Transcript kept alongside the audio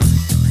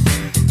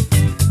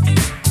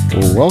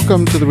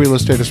Welcome to the Real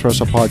Estate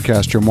Espresso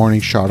Podcast, your morning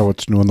shot of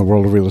what's new in the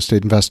world of real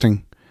estate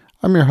investing.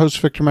 I'm your host,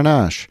 Victor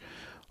Menashe.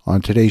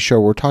 On today's show,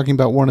 we're talking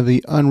about one of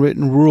the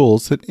unwritten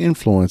rules that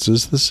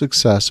influences the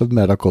success of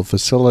medical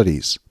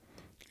facilities.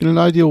 In an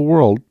ideal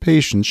world,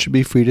 patients should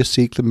be free to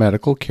seek the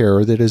medical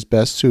care that is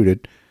best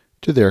suited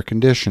to their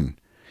condition.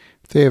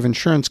 If they have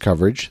insurance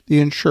coverage,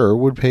 the insurer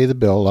would pay the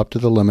bill up to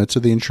the limits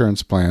of the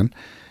insurance plan,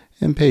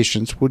 and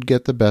patients would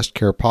get the best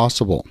care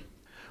possible.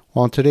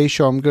 Well, on today's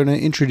show, I'm going to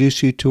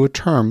introduce you to a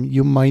term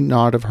you might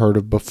not have heard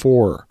of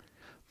before.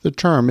 The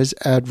term is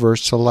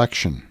adverse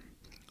selection.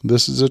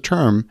 This is a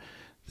term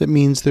that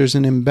means there's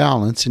an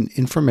imbalance in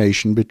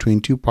information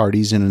between two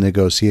parties in a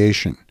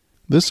negotiation.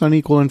 This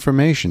unequal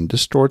information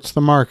distorts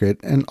the market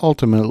and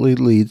ultimately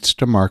leads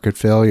to market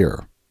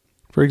failure.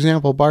 For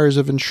example, buyers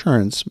of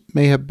insurance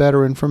may have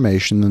better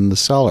information than the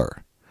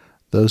seller.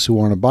 Those who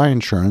want to buy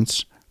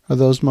insurance are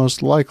those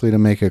most likely to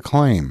make a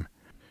claim,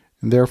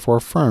 and therefore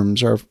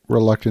firms are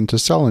reluctant to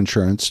sell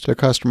insurance to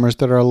customers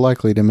that are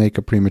likely to make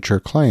a premature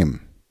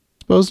claim.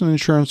 Suppose an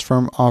insurance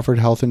firm offered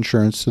health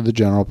insurance to the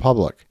general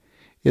public.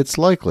 It's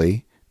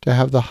likely to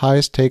have the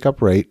highest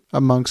take-up rate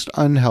amongst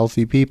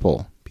unhealthy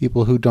people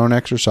who don't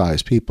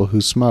exercise, people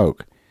who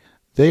smoke.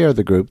 They are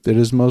the group that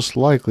is most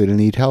likely to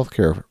need health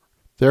care.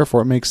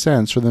 Therefore, it makes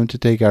sense for them to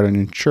take out an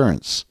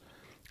insurance.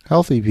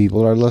 Healthy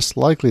people are less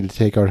likely to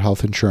take out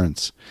health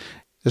insurance,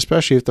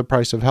 especially if the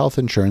price of health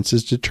insurance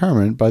is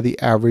determined by the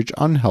average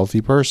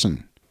unhealthy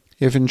person.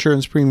 If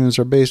insurance premiums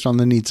are based on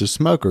the needs of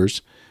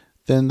smokers,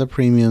 then the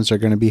premiums are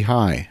going to be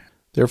high.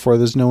 Therefore,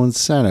 there's no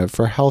incentive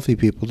for healthy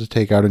people to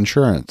take out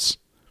insurance.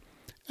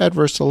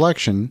 Adverse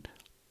selection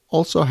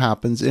also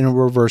happens in a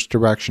reverse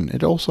direction.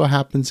 It also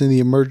happens in the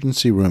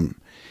emergency room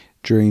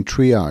during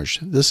triage.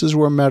 This is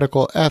where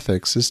medical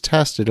ethics is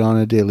tested on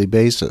a daily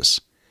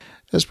basis.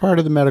 As part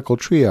of the medical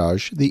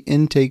triage, the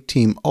intake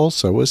team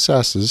also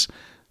assesses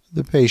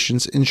the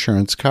patient's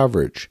insurance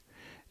coverage,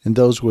 and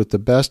those with the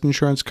best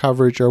insurance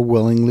coverage are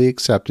willingly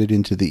accepted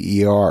into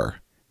the ER.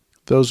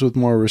 Those with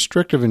more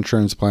restrictive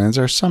insurance plans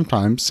are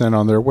sometimes sent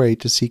on their way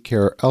to seek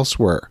care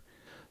elsewhere.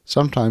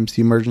 Sometimes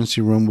the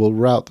emergency room will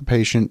route the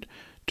patient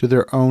to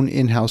their own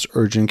in-house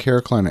urgent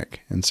care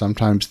clinic, and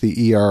sometimes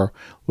the ER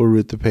will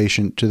route the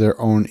patient to their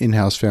own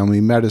in-house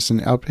family medicine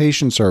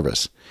outpatient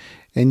service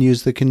and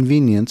use the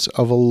convenience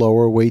of a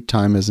lower wait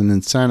time as an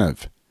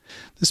incentive.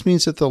 This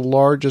means that the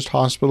largest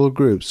hospital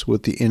groups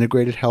with the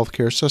integrated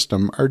healthcare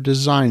system are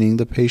designing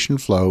the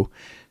patient flow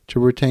to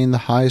retain the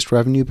highest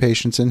revenue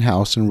patients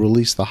in-house and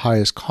release the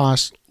highest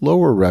cost,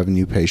 lower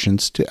revenue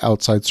patients to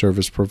outside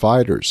service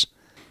providers.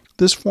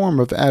 This form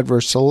of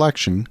adverse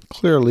selection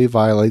clearly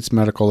violates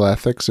medical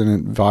ethics and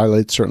it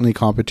violates certainly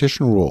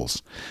competition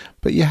rules.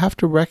 But you have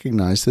to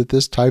recognize that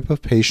this type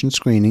of patient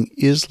screening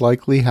is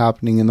likely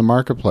happening in the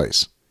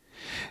marketplace.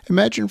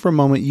 Imagine for a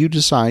moment you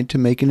decide to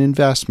make an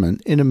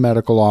investment in a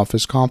medical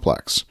office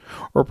complex,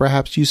 or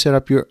perhaps you set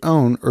up your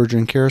own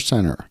urgent care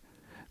center.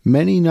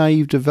 Many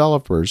naive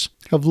developers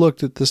have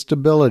looked at the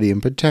stability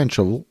and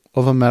potential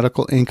of a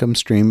medical income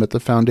stream at the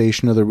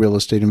foundation of their real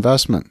estate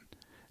investment.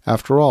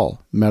 After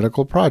all,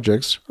 medical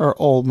projects are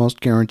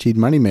almost guaranteed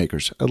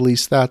moneymakers, at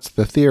least that's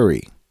the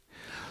theory.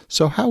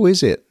 So how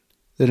is it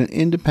that an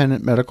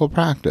independent medical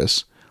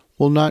practice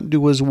will not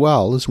do as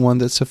well as one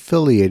that's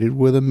affiliated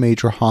with a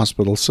major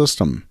hospital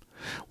system?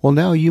 Well,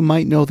 now you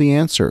might know the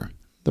answer.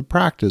 The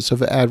practice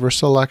of adverse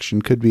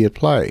selection could be at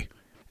play.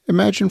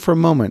 Imagine for a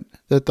moment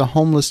that the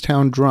homeless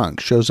town drunk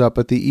shows up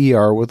at the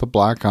ER with a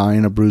black eye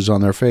and a bruise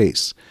on their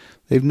face.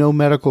 They have no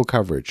medical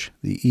coverage.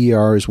 The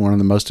ER is one of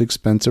the most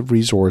expensive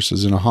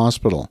resources in a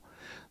hospital.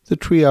 The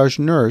triage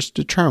nurse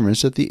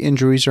determines that the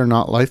injuries are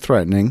not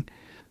life-threatening.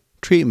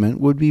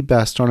 Treatment would be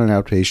best on an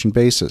outpatient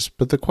basis,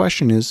 but the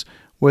question is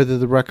whether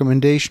the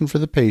recommendation for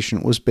the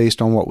patient was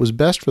based on what was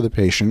best for the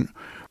patient,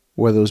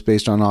 whether it was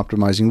based on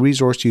optimizing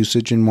resource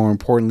usage and, more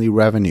importantly,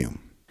 revenue.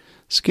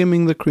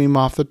 Skimming the cream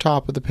off the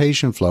top of the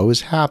patient flow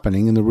is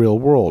happening in the real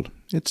world.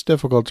 It's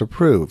difficult to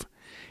prove,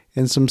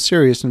 and some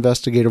serious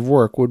investigative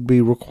work would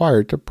be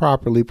required to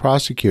properly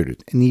prosecute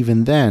it, and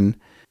even then,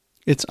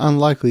 it's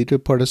unlikely to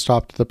put a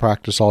stop to the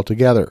practice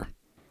altogether.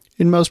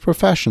 In most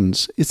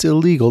professions, it's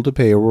illegal to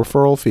pay a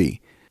referral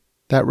fee.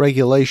 That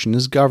regulation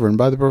is governed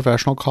by the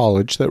professional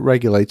college that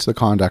regulates the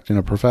conduct in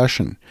a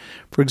profession.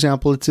 For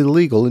example, it's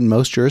illegal in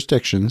most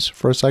jurisdictions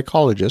for a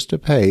psychologist to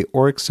pay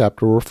or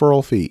accept a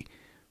referral fee.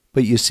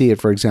 But you see it,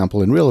 for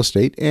example, in real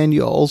estate, and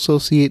you also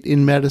see it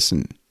in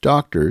medicine.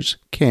 Doctors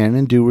can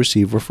and do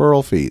receive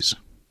referral fees.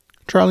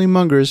 Charlie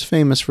Munger is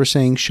famous for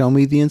saying, "Show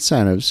me the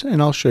incentives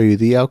and I'll show you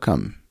the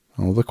outcome."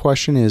 Well, the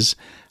question is,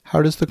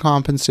 how does the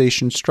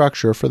compensation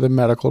structure for the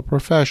medical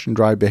profession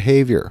drive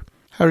behavior?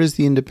 How does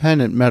the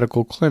independent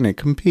medical clinic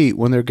compete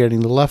when they're getting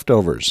the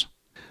leftovers?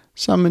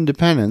 Some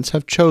independents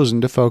have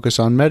chosen to focus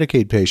on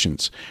Medicaid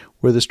patients,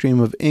 where the stream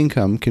of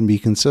income can be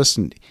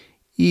consistent,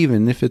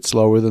 even if it's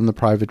lower than the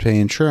private pay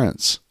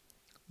insurance.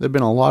 There have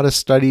been a lot of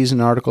studies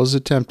and articles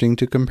attempting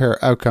to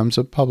compare outcomes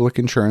of public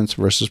insurance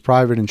versus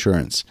private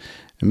insurance,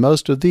 and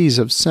most of these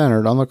have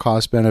centered on the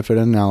cost-benefit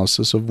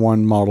analysis of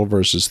one model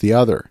versus the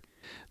other.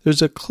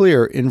 There's a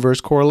clear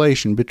inverse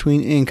correlation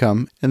between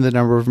income and the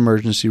number of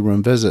emergency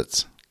room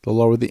visits. The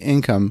lower the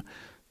income,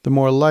 the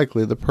more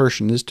likely the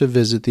person is to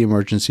visit the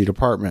emergency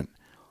department.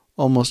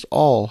 Almost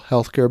all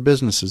healthcare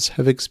businesses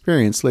have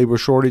experienced labor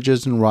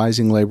shortages and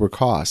rising labor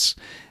costs.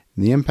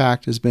 And the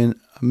impact has been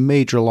a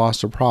major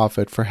loss of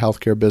profit for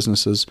healthcare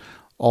businesses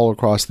all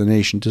across the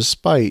nation,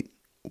 despite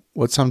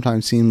what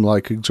sometimes seem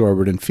like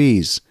exorbitant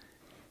fees.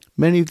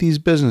 Many of these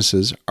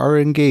businesses are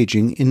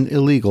engaging in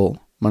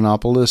illegal,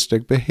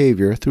 monopolistic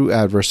behavior through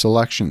adverse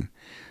selection,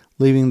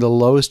 leaving the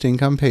lowest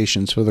income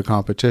patients for the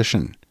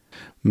competition.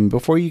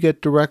 Before you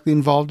get directly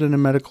involved in a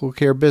medical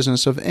care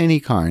business of any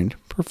kind,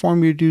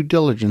 perform your due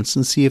diligence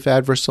and see if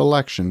adverse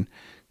selection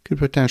could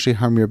potentially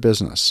harm your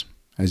business.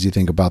 As you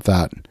think about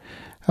that,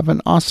 have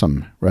an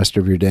awesome rest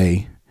of your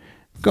day.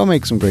 Go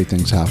make some great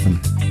things happen.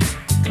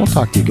 We'll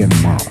talk to you again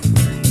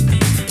tomorrow.